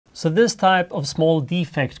So this type of small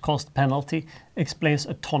defect cost penalty explains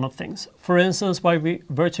a ton of things. For instance, why we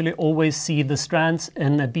virtually always see the strands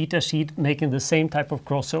in a beta sheet making the same type of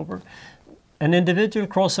crossover. An individual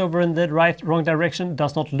crossover in the wrong direction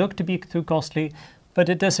does not look to be too costly, but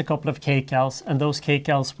it is a couple of kcals, and those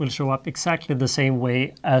kcals will show up exactly the same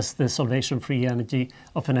way as the solvation-free energy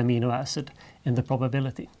of an amino acid in the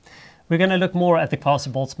probability. We're going to look more at the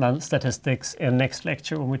quasi-Boltzmann statistics in next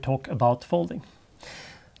lecture when we talk about folding.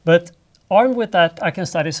 But armed with that, I can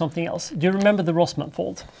study something else. Do you remember the Rossmann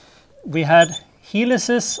fold? We had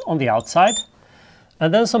helices on the outside,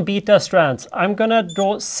 and then some beta strands. I'm going to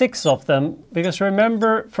draw 6 of them, because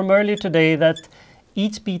remember from earlier today that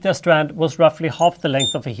each beta strand was roughly half the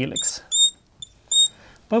length of a helix.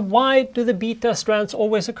 But why do the beta strands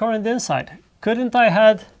always occur on the inside? Couldn't I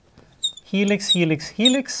had helix, helix,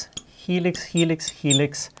 helix, helix, helix,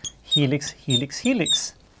 helix, helix, helix,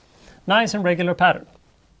 helix? Nice and regular pattern.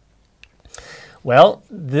 Well,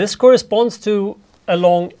 this corresponds to a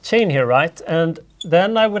long chain here, right? And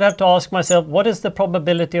then I would have to ask myself, what is the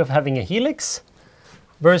probability of having a helix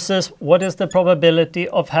versus what is the probability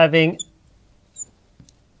of having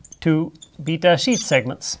 2 beta sheet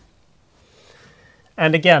segments?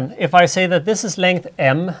 And again, if I say that this is length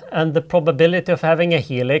m and the probability of having a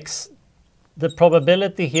helix, the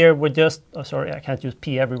probability here would just, oh sorry, I can't use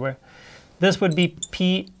p everywhere. This would be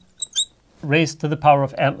p raised to the power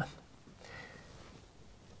of m.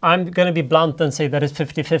 I'm going to be blunt and say that it's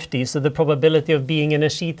 50-50, so the probability of being in a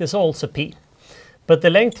sheet is also p. But the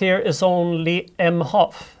length here is only m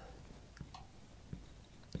half.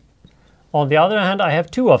 On the other hand, I have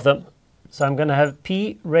 2 of them. So I'm going to have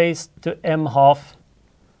p raised to m half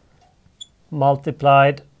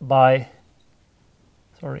multiplied by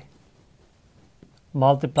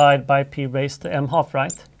p raised to m half,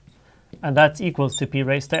 right? And that's equals to p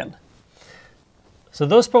raised to n. So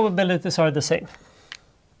those probabilities are the same.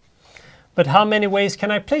 But how many ways can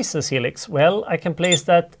I place this helix? Well, I can place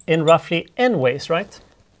that in roughly n ways, right?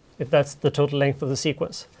 If that's the total length of the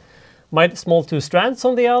sequence. My small 2 strands,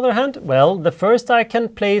 on the other hand, well, the first I can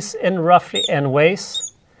place in roughly n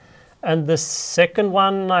ways. And the second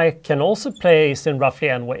one I can also place in roughly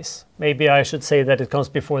n ways. Maybe I should say that it comes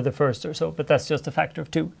before the first or so, but that's just a factor of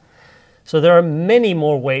 2. So there are many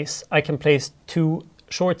more ways I can place 2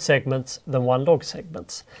 short segments than 1 long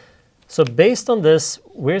segments. So based on this,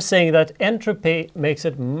 we're saying that entropy makes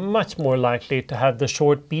it much more likely to have the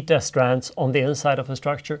short beta strands on the inside of a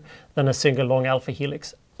structure than a single long alpha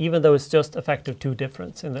helix, even though it's just a factor of 2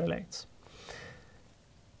 difference in their lengths.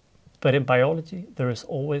 But in biology, there is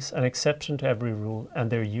always an exception to every rule,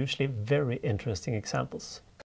 and they're usually very interesting examples.